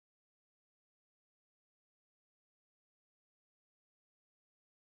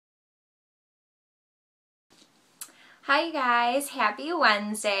Hi you guys, happy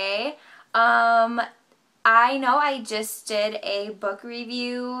Wednesday. I know I just did a book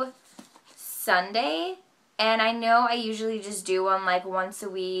review Sunday, and I know I usually just do one like once a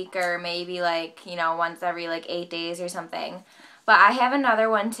week or maybe once every 8 days or something. But I have another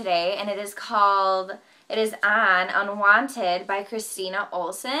one today, and it is on Unwanted by Kristina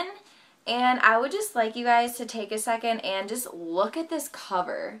Ohlsson. And I would just like you guys to take a second and just look at this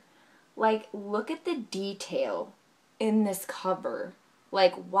cover. Look at the detail in this cover.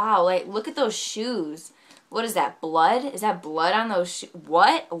 Wow, look at those shoes. What is that, blood? Is that blood on those shoes?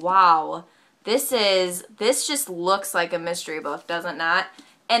 What? Wow. This just looks like a mystery book, does it not?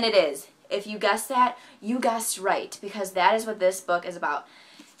 And it is. If you guessed that, you guessed right, because that is what this book is about.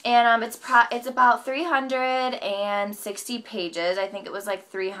 And it's about 360 pages. I think it was like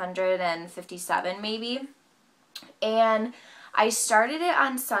 357 maybe. And I started it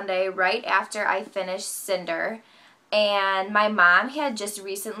on Sunday right after I finished Cinder. And my mom had just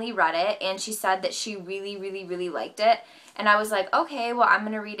recently read it, and she said that she really, really, really liked it. And I was like, okay, well, I'm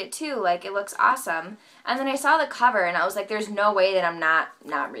going to read it too. It looks awesome. And then I saw the cover, and I was like, there's no way that I'm not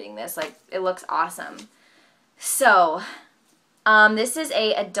reading this. It looks awesome. So, this is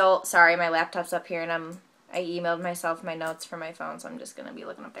a adult, sorry, my laptop's up here, and I emailed myself my notes from my phone, so I'm just going to be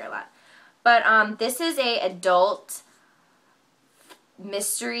looking up there a lot. But, this is a adult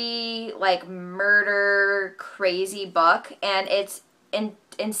mystery, murder, crazy book, and it's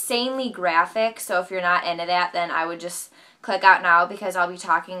insanely graphic, so if you're not into that, then I would just click out now, because I'll be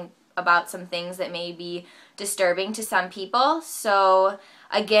talking about some things that may be disturbing to some people. So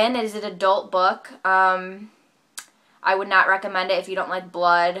again, it is an adult book. I would not recommend it if you don't like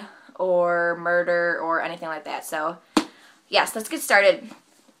blood or murder or anything like that. So yes, let's get started.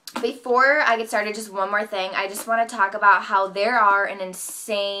 Before I get started, just one more thing. I just want to talk about how there are an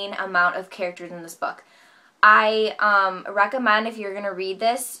insane amount of characters in this book. I recommend, if you're going to read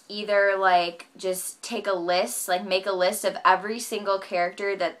this, either just take a list, make a list of every single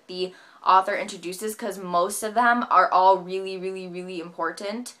character that the author introduces, because most of them are all really, really, really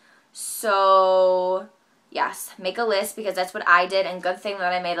important. So yes, make a list, because that's what I did, and good thing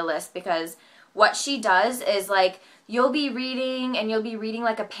that I made a list, because what she does is you'll be reading, and you'll be reading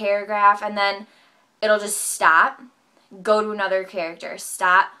a paragraph, and then it'll just stop, go to another character,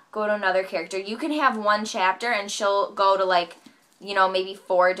 stop, go to another character. You can have one chapter, and she'll go to maybe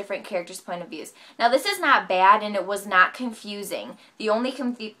 4 different characters' point of views. Now, this is not bad, and it was not confusing. The only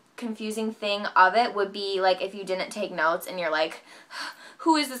confusing thing of it would be if you didn't take notes, and you're like,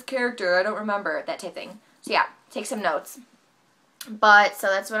 who is this character? I don't remember, that type thing. So yeah, take some notes. But, so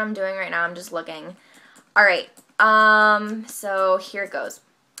that's what I'm doing right now. I'm just looking. Alright, so here it goes.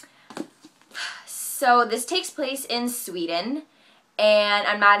 So this takes place in Sweden, and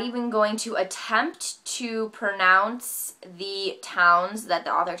I'm not even going to attempt to pronounce the towns that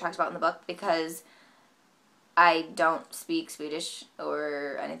the author talks about in the book, because I don't speak Swedish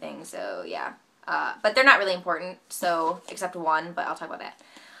or anything, so yeah. But they're not really important, so, except one, but I'll talk about that.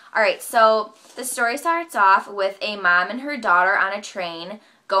 Alright, so the story starts off with a mom and her daughter on a train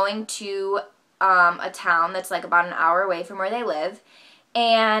going to a town that's about an hour away from where they live.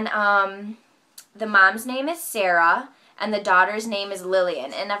 And the mom's name is Sarah, and the daughter's name is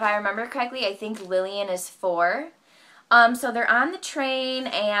Lillian. And if I remember correctly, I think Lillian is 4. So they're on the train,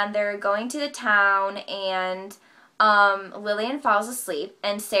 and they're going to the town, and Lillian falls asleep,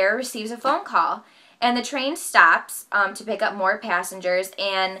 and Sarah receives a phone call. And the train stops to pick up more passengers,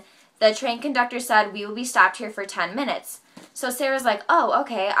 and the train conductor said, we will be stopped here for 10 minutes. So Sarah's like, oh,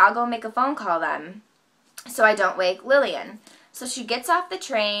 okay, I'll go make a phone call then, so I don't wake Lillian. So she gets off the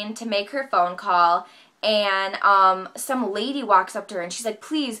train to make her phone call, and some lady walks up to her, and she's like,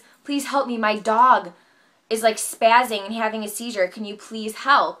 please, please help me. My dog is spazzing and having a seizure. Can you please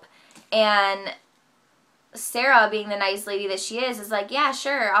help? And Sarah, being the nice lady that she is like, yeah,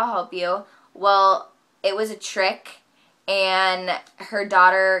 sure, I'll help you. Well, it was a trick, and her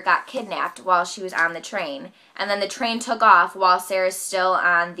daughter got kidnapped while she was on the train. And then the train took off while Sarah's still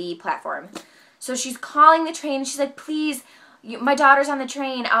on the platform. So she's calling the train, and she's like, please, my daughter's on the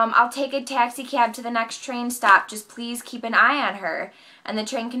train. I'll take a taxi cab to the next train stop. Just please keep an eye on her. And the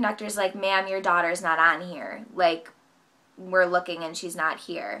train conductor's like, ma'am, your daughter's not on here. We're looking, and she's not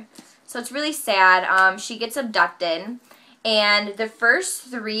here. So it's really sad. She gets abducted. And the first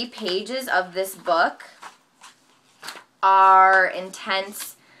 3 pages of this book are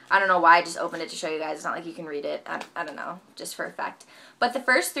intense. I don't know why I just opened it to show you guys. It's not like you can read it. I don't know, just for effect. But the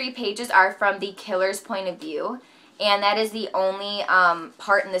first 3 pages are from the killer's point of view. And that is the only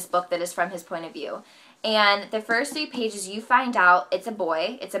part in this book that is from his point of view. And the first 3 pages, you find out it's a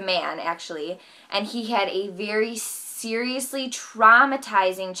boy. It's a man, actually. And he had a very seriously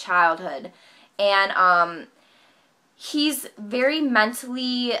traumatizing childhood. And he's very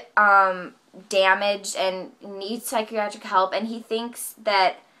mentally damaged and needs psychiatric help, and he thinks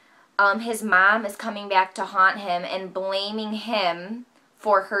that his mom is coming back to haunt him and blaming him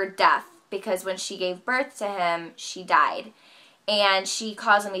for her death, because when she gave birth to him, she died. And she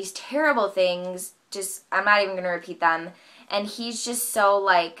calls him these terrible things, just, I'm not even going to repeat them. And he's just so,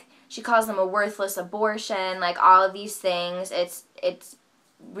 like, she calls him a worthless abortion, like, all of these things. It's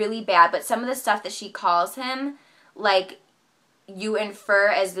really bad. But some of the stuff that she calls him, like, you infer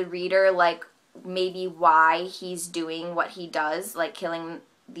as the reader, like, maybe why he's doing what he does, like killing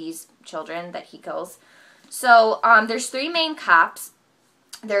these children that he kills. So, there's 3 main cops.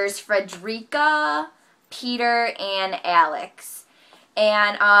 There's Frederica, Peter, and Alex.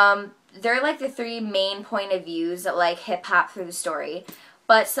 And, they're like the 3 main point of views that like hip-hop through the story.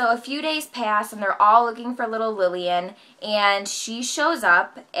 But so a few days pass and they're all looking for little Lillian, and she shows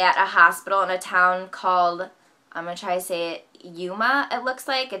up at a hospital in a town called, I'm going to try to say it, Yuma, it looks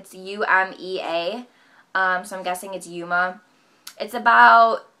like. It's U-M-E-A. So I'm guessing it's Yuma. It's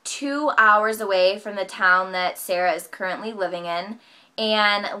about 2 hours away from the town that Sarah is currently living in.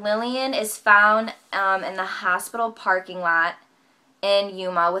 And Lillian is found in the hospital parking lot in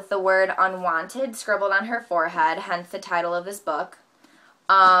Yuma with the word Unwanted scribbled on her forehead, hence the title of this book.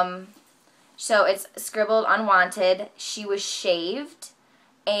 So it's scribbled Unwanted. She was shaved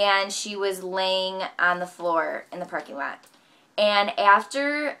and she was laying on the floor in the parking lot. And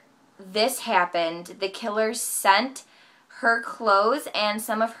after this happened, the killer sent her clothes and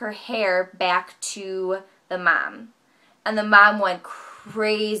some of her hair back to the mom. And the mom went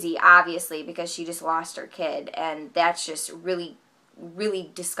crazy, obviously, because she just lost her kid. And that's just really,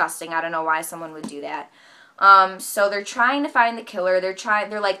 really disgusting. I don't know why someone would do that. So they're trying to find the killer.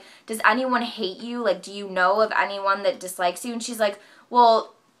 They're like, does anyone hate you? Like, do you know of anyone that dislikes you? And she's like,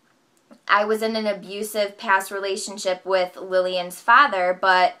 well, I was in an abusive past relationship with Lillian's father,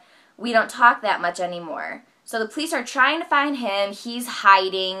 but we don't talk that much anymore. So the police are trying to find him. He's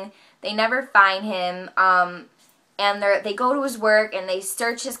hiding. They never find him. And they go to his work and they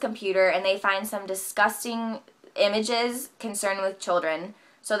search his computer and they find some disgusting images concerned with children.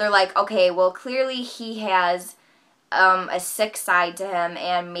 So they're like, okay, well, clearly he has a sick side to him,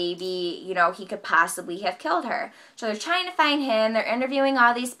 and maybe, you know, he could possibly have killed her. So they're trying to find him. They're interviewing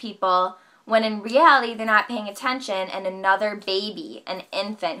all these people, when in reality they're not paying attention, and another baby, an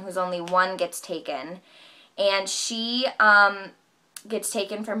infant who's only 1, gets taken. And she gets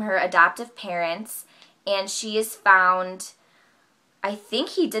taken from her adoptive parents, and she is found, I think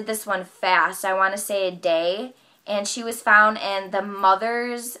he did this one fast, I want to say a day, and she was found in the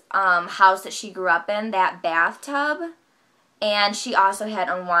mother's house that she grew up in, that bathtub, and she also had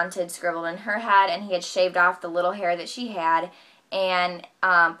Unwanted scribbled in her head, and he had shaved off the little hair that she had and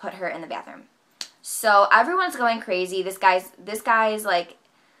put her in the bathroom. So everyone's going crazy. This guy's like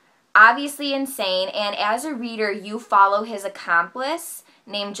obviously insane, and as a reader you follow his accomplice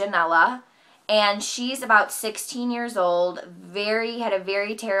named Janella, and she's about 16 years old, had a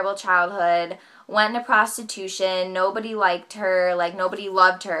very terrible childhood, went into prostitution, nobody liked her, like nobody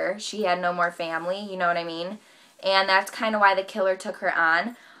loved her, she had no more family, you know what I mean? And that's kind of why the killer took her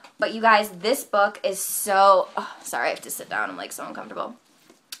on. But you guys, this book is so, oh, sorry, I have to sit down, I'm like so uncomfortable.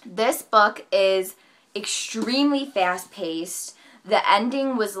 This book is extremely fast-paced. The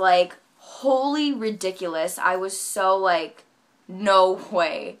ending was like wholly ridiculous. I was so like, no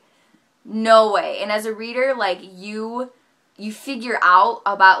way. No way. And as a reader, like you figure out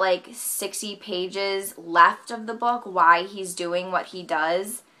about like 60 pages left of the book why he's doing what he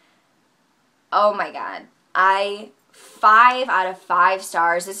does. Oh my god. 5 out of 5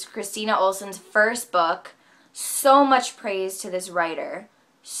 stars. This is Kristina Ohlsson's first book. So much praise to this writer.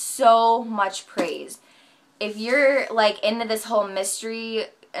 So much praise. If you're like into this whole mystery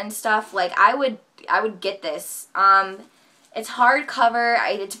and stuff, like I would get this. It's hardcover.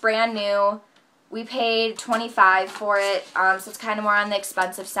 It's brand new. We paid $25 for it, so it's kind of more on the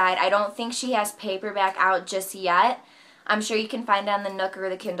expensive side. I don't think she has paperback out just yet. I'm sure you can find it on the Nook or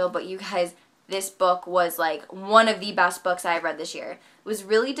the Kindle, but you guys, this book was like one of the best books I've read this year. It was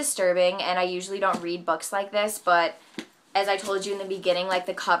really disturbing, and I usually don't read books like this, but as I told you in the beginning, like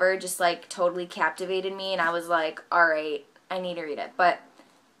the cover just like totally captivated me, and I was like, alright, I need to read it. But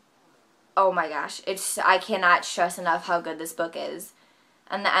oh my gosh, I cannot stress enough how good this book is.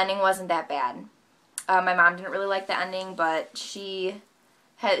 And the ending wasn't that bad. My mom didn't really like the ending, but she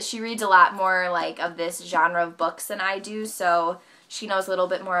reads a lot more like of this genre of books than I do, so she knows a little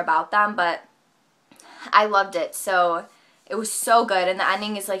bit more about them, but I loved it. So it was so good, and the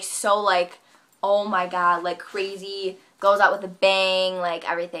ending is like so like oh my god, like crazy, goes out with a bang, like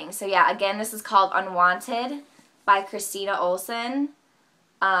everything. So yeah, again, this is called Unwanted by Kristina Ohlsson.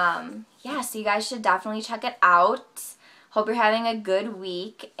 Yeah, so you guys should definitely check it out. Hope you're having a good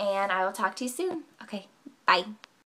week, and I will talk to you soon. Okay, bye.